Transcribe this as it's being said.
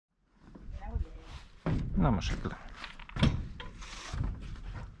Na most le.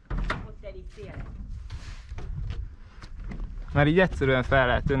 Mert így egyszerűen fel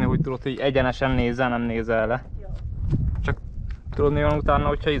lehet tenni, hogy tudod, hogy egyenesen nézzel, nem nézel le. Csak tudod mi van utána,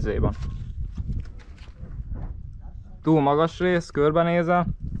 hogyha izé van. Túl magas rész, körbenézel.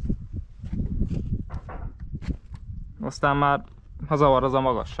 Aztán már, ha zavar az a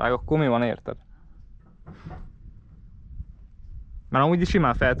magasság, akkor mi van, érted? Mert amúgy is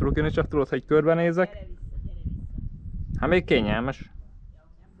simán fel tudok jönni, csak tudod, hogy körbenézek. Hát még kényelmes.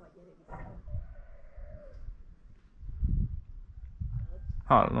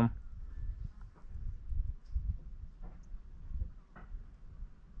 Hallom.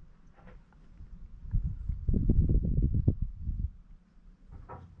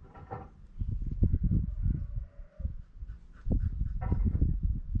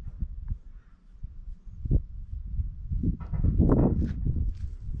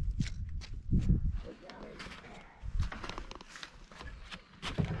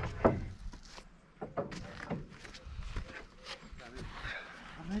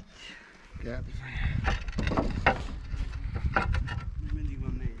 Mindig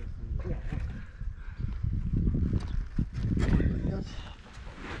van még.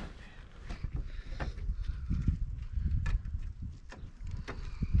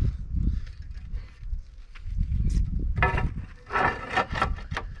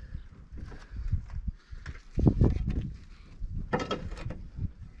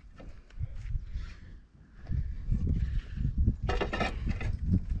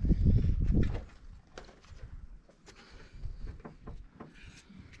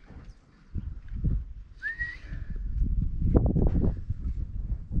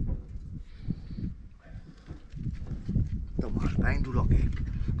 Tamás, beindul a gép.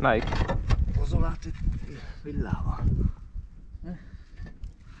 Melyik? Hozol át itt villával.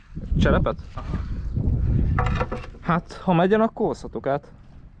 Cserepet? Aha. Hát, ha megyen, akkor hozhatok át.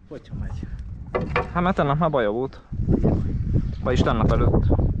 Hogyha megy. Hát mert ennek már baja volt. Vagyis tennap előtt.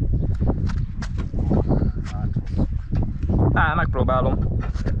 Megpróbálom.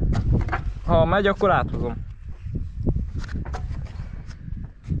 Ha megy, akkor áthozom.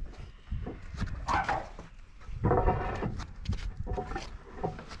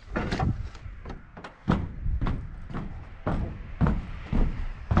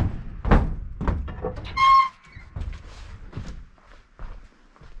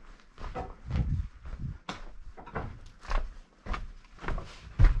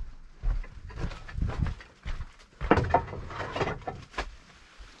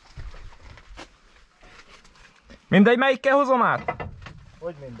 Mindegy, melyikkel hozom át?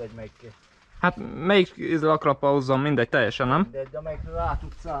 Hogy mindegy melyikkel? Hát melyik lakrappal hozzam, mindegy, teljesen nem? Mindegy, de amelyikre rá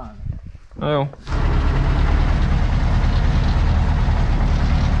tudsz állni. Na jó.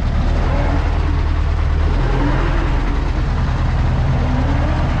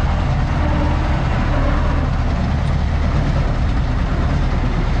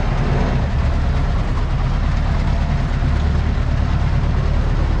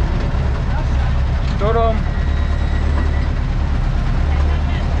 Tudom.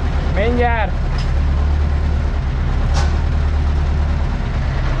 Mindjárt!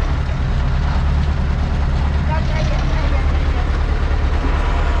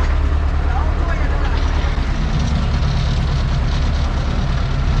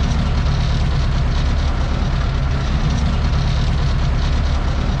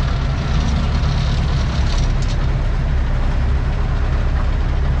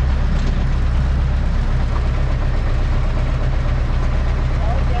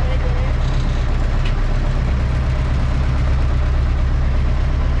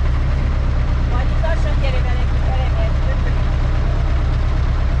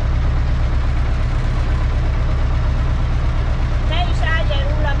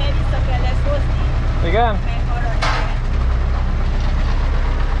 Igen?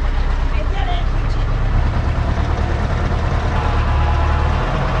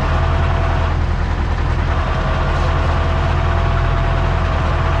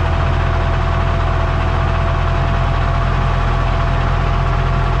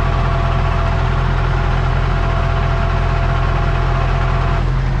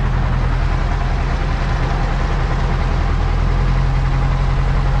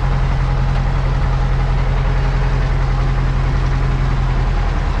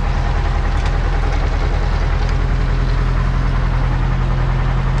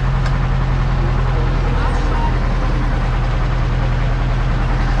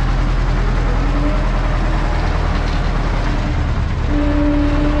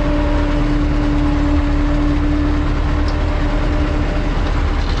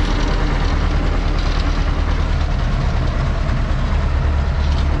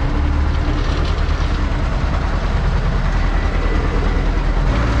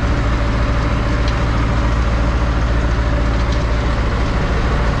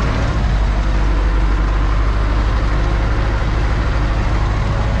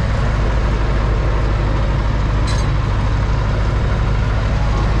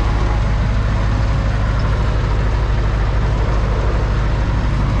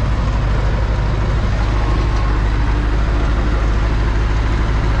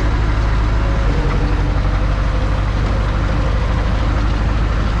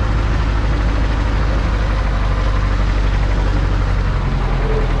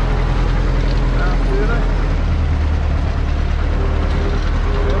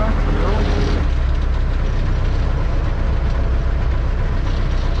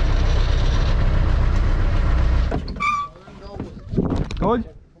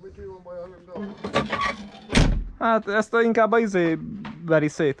 Hát ezt inkább a veri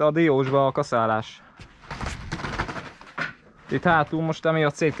szét, a diósba a kaszálás. Itt hátul most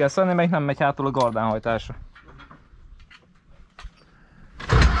emiatt szét kell szedni, mert nem megy hátul a gardánhajtása.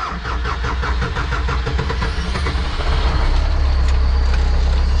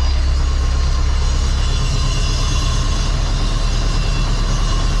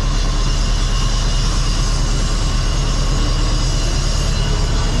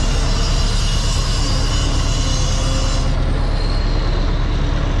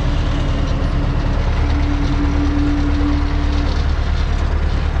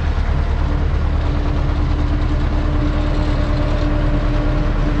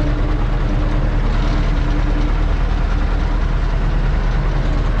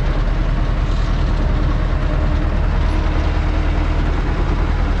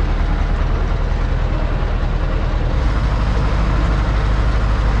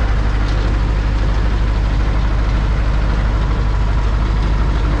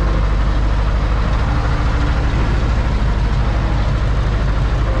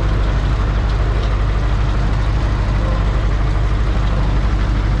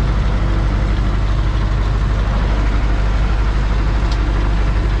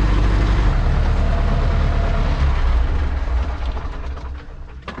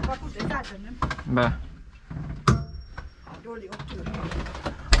 Be.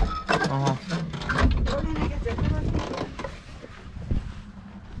 Aha.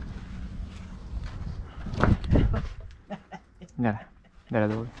 Gyere, gyere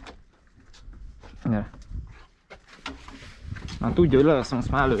Dóri. Gyere. Már tudja, hogy leveszem,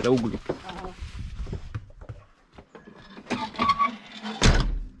 azt már előre uglik.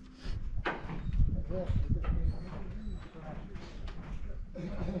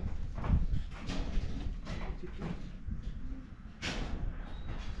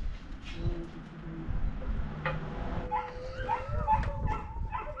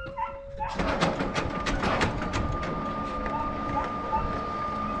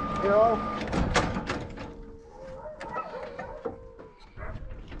 Jó.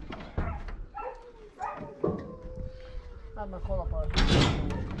 Nem meg kalapál.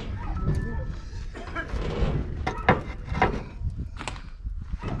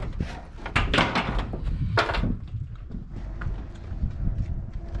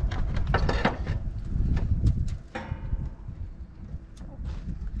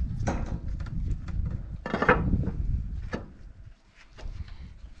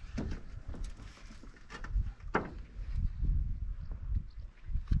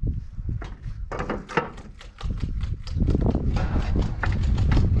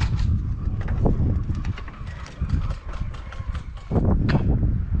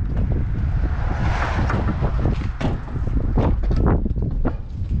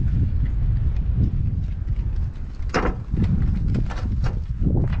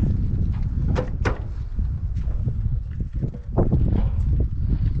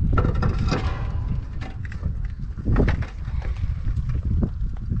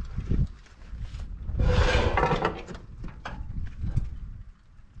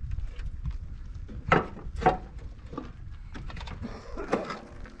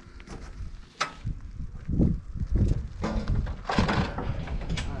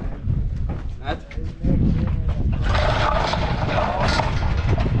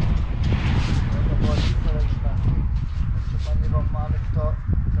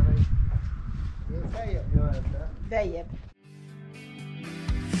 Beljebb.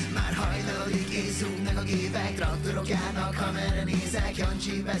 Már hajnalodik és zúgnak a gépek, traktorok járnak, kamera nézek,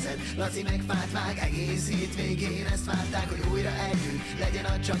 Jancsi vezet, Laci meg fát vág, egész hétvégén ezt várták, hogy újra együtt legyen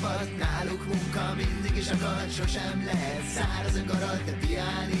a csapat, náluk munka mindig is akad, sosem lehet száraz öngarad, de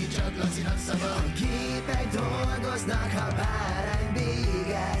piálni csak Lacinak szabad. A gépek dolgoznak, ha bárány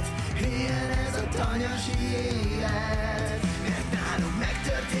béget, ilyen ez a tanyasi élet, mert nálunk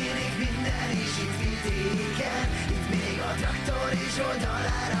megtörténik minden is itt vidéken, itt még a traktor is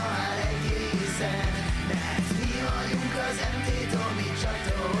oldalára áll egészen, mert mi vagyunk az MT Tomy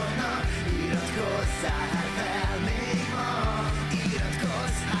csatorna, iratkozzál fel még ma,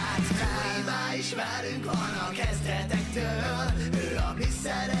 iratkozz át fel, már is velünk van a kezdetektől, ő a mi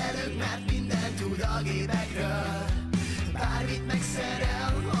szerelőnk, mert mindent tud a gépekről, bármit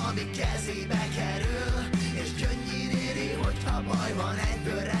megszerel, ami kezébe kerül, és gyöngyin éri, hogyha baj van,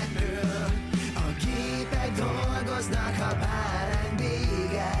 egyből repül. A gépek dolgoznak, ha bárány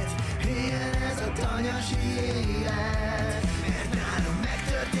véget, ilyen ez a tanyasi élet, mert nálunk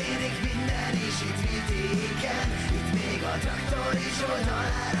megtörténik minden is itt vidéken, itt még a traktor is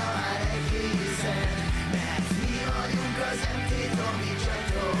oldalára áll egészen, mert mi vagyunk az MT Tomy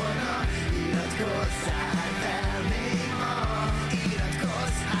csatorna,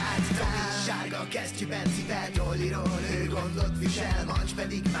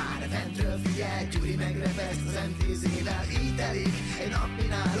 egy napi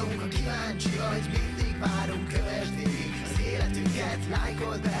nálunk. Ha kíváncsi vagy, mindig várunk, kövesd végig az életünket,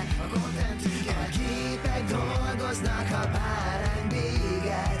 lájkold be a contentünket. A képek dolgoznak, ha bárány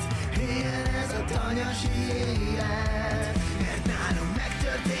véget, ilyen ez a tanyasi élet. Mert nálunk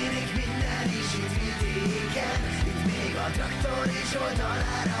megtörténik minden is itt vidéken, itt még a traktor is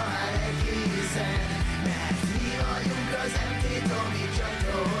oldalára áll egészen. Mert mi vagyunk az MT Tomy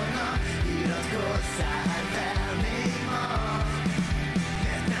csatorna, iratkozzál fel még ma.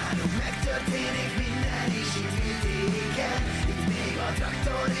 Mert nálunk megtörténik minden is itt vidéken, itt még a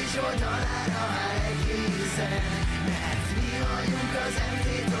traktor is oldalára áll egészen. Mert mi vagyunk az MT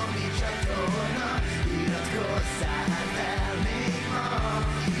Tomy csatorna, iratkozzál fel még ma.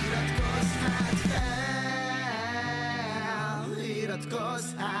 Iratkozz hát fel, iratkozz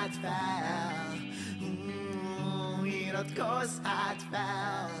hát fel, iratkozz hát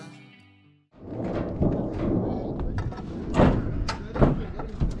fel.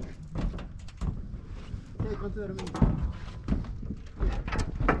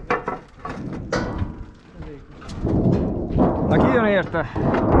 Na ki jön érte?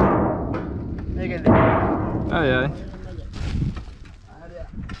 Még egy. Ajjaj.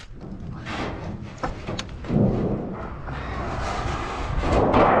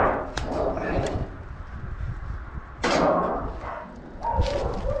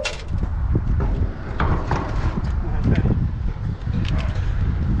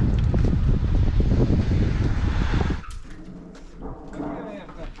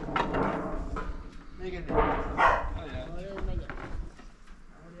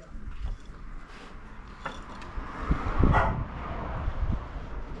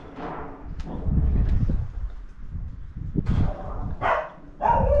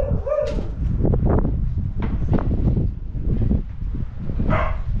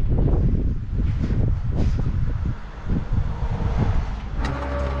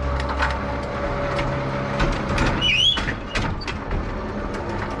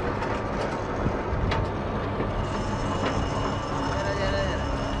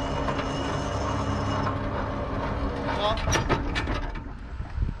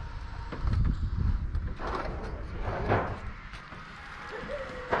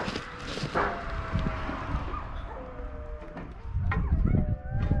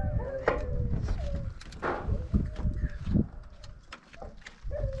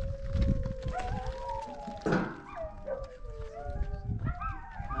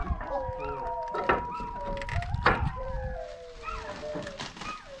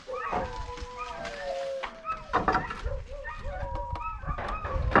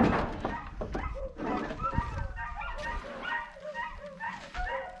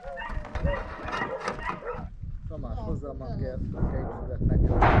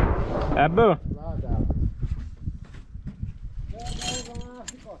 Ebből?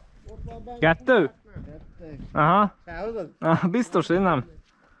 Kettő? Aha. Biztos, én nem.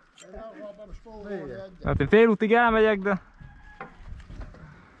 Hát én félútig elmegyek, de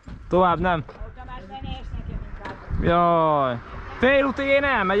tovább nem. Jaj. Félútig én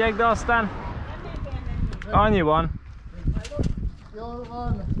elmegyek, de aztán annyi van.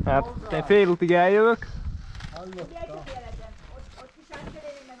 Hát én félútig eljövök.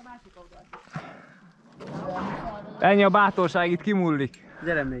 Ennyi a bátorság, itt kimullik.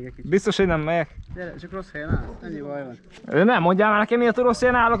 Gyere még egy kicsit. Biztos, hogy nem megyek. Gyere, csak rossz helyen állsz. Ennyi baj van. Nem mondjál már nekem, miért rossz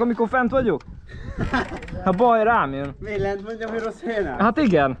helyen állok, amikor fent vagyok? Ha baj rám jön. Miért lent mondjam, hogy rossz helyen állsz? Hát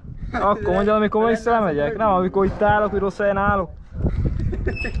igen. Akkor mondjad, amikor visszamegyek. Nem, amikor itt állok, hogy rossz helyen állok.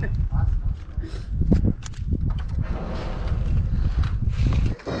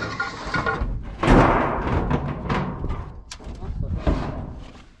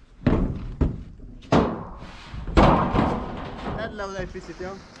 Tedd le oda egy picit, jó?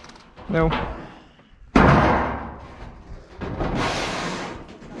 Jó.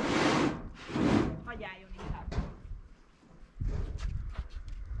 Hagyjáljon inkább.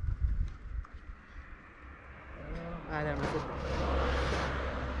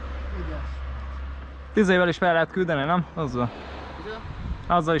 10 évvel is fel lehet küldeni, nem? Azzal.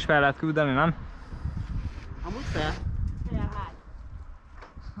 Azzal is fel lehet küldeni, nem? Amúgy fel. Hát.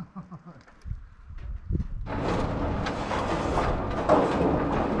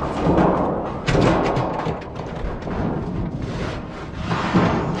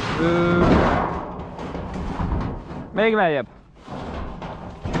 Még lejjebb.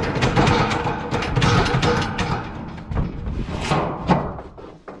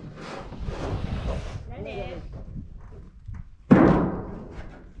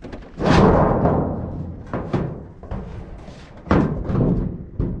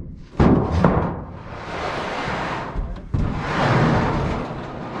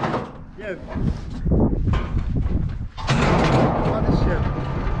 Jön! Az is jön!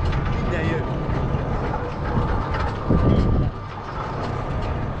 Minden jön!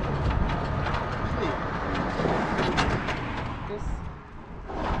 Kösz!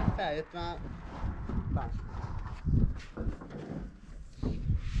 Feljött már! Bár.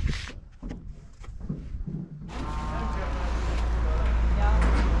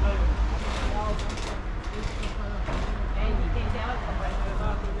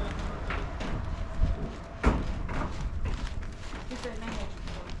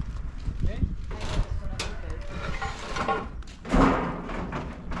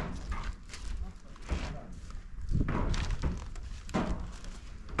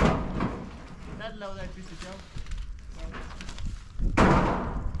 Tedd le oda egy picit, jó?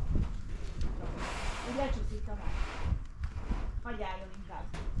 Úgy lecsúszik a már. Hagyj álljon inkább.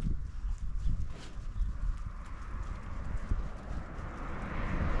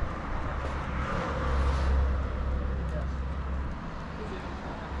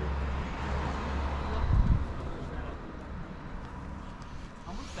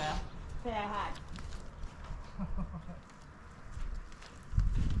 Amúgy fel? Fel, hát.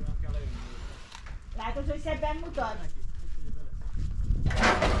 Látod, hogy szebben mutat?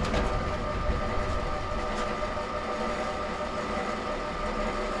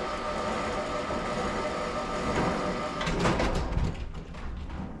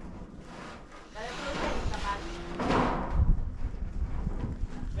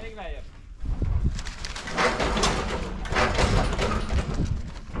 Még lejjebb.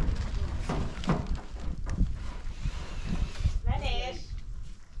 Menés!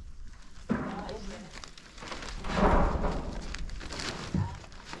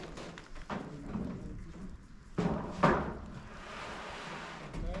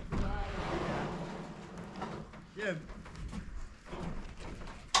 Jön!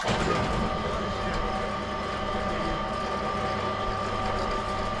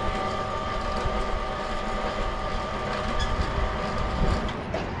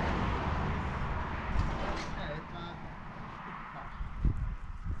 Eljött már!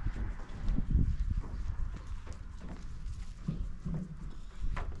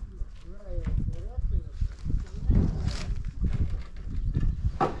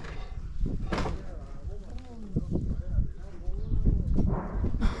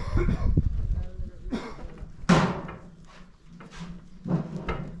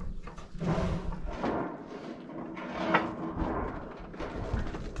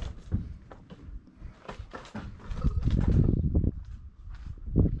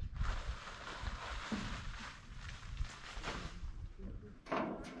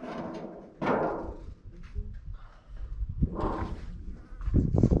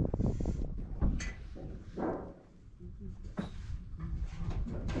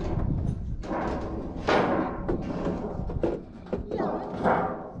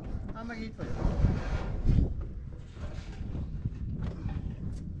 Hát meg itt vagyok.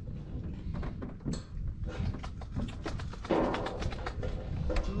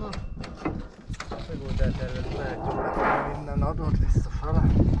 Na, meg volt eltervezve, mehetjük lefelé minden adott visszafele.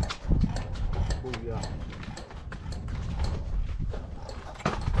 Bújja.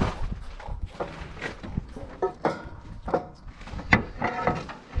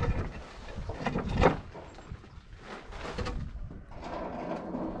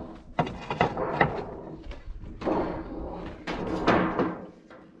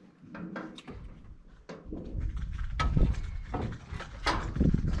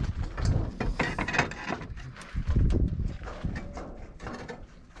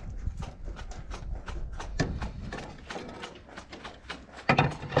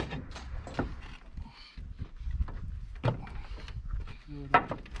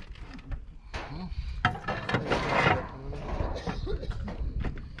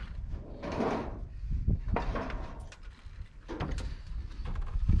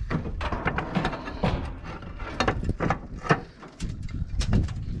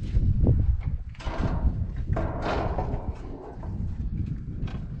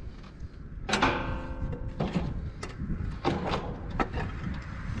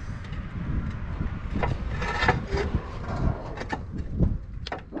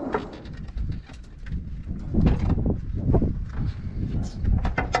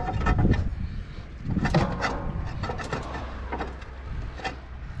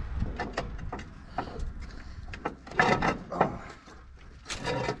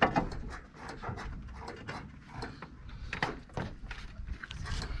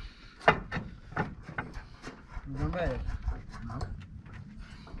 Megyek?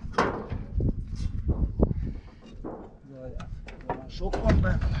 Sok van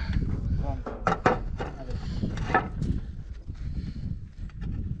benne. Van.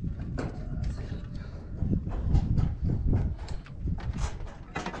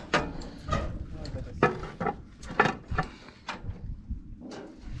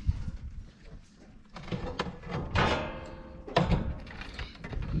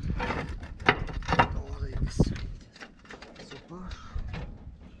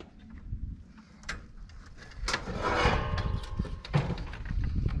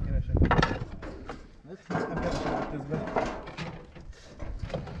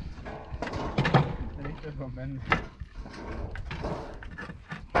 Van benne.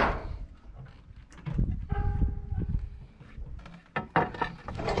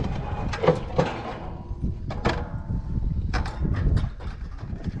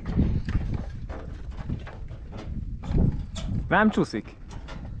 Nem csúszik?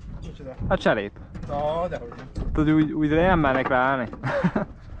 Micsoda? A cserép. Dehogy nem. Tudod, úgy nem mernek ráállni.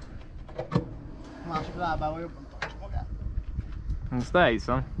 Másik lábával jobban tartsa magát. Ezt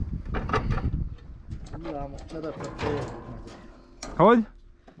elhiszem. Hullámos cserepen végig megyek. Hogy?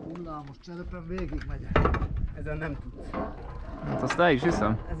 Hullámos cserepen végig megyek. Ezen nem tudsz. Hát azt el is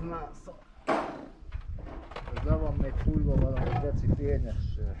hiszem. Ez már szar. Ez le van még fújva valami deci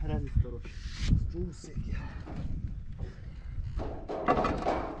fényes rezisztoros. Csúszik.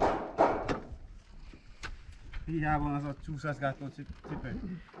 Hiába van az a csúszásgátló cipő.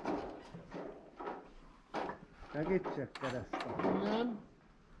 Segítsek keresztül. Nem.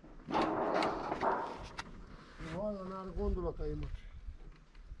 Hallanál a gondolataimat.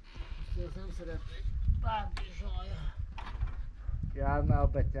 Ezt nem szeretnék. Bárki zsaja. Járnál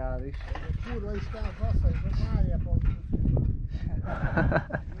betyár is. Kurva Isten fasza is, hogy várja pont.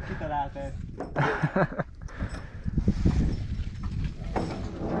 Kitalálta ezt.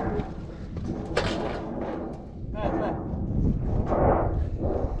 Mehet le!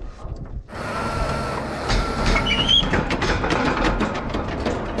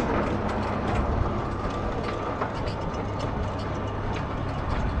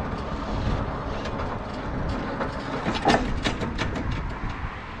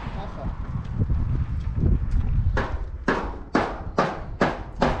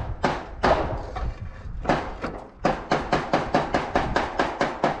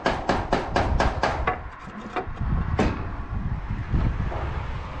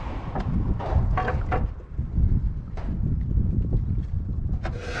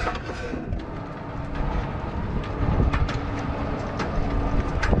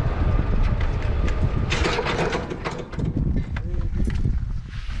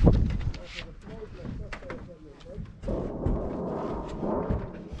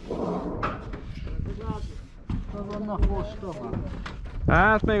 Vannak postomán.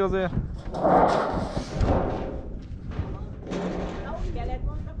 Hát még azért. Na úgy kellett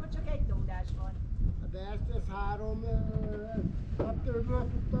mondtam, hogy csak egy lódás van. De ezt 2-ből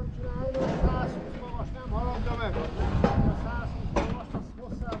tudtam csinálni, 120 magas nem haladja meg. A 120 magas az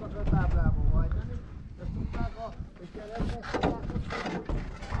hosszábbak a táblában hajtani. Ezt tudták a keretben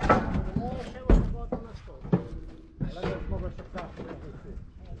leesem, az voltam ezt ott. A leges magasabb 125.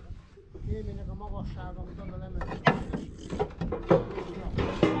 A kémének a magassága, amit oda lement.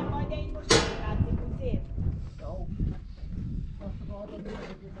 Nem baj, de így most nem látszik, hogy szép. Jó. Azt akartam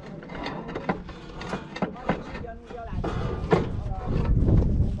mindenképpen meg. Az is ugyanúgy alázik.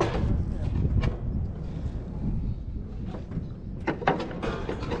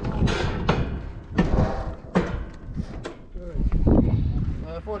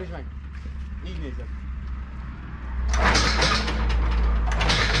 Fordíts meg! Így nézem.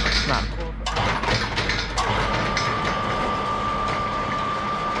 Nem.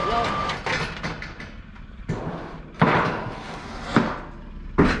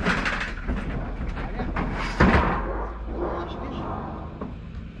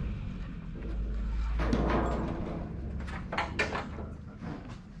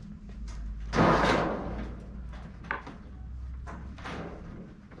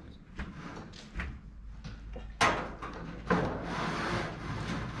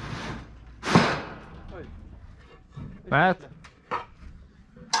 Mehet?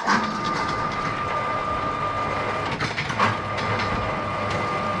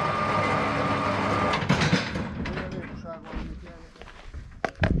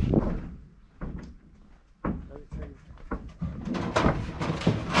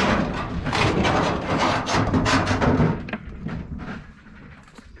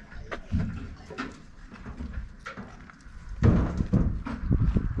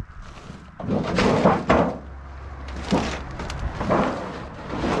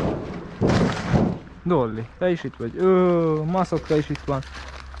 Dolly, te is itt vagy. Maszok, te is itt van.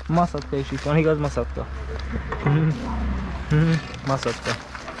 Maszatka is itt van, igaz maszatka? Maszatka.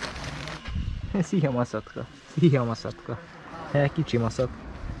 Szia maszatka. Szia maszatka. Kicsi maszat.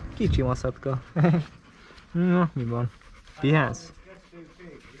 Kicsi maszatka. Na, mi van? Pihensz?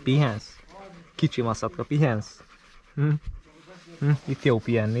 Pihensz? Kicsi maszatka, pihensz? Itt jó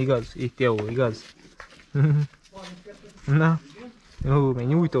pihenni, igaz? Itt jó, igaz? Na, jó, még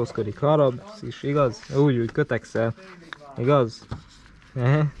nyújtózkodik, harapsz is, igaz? Úgy kötekszel, igaz?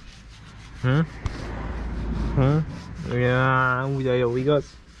 Ja, úgy a jó,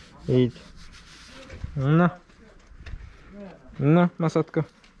 igaz? Így. Na. Na, maszatka.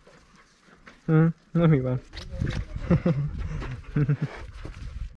 Na, mi van?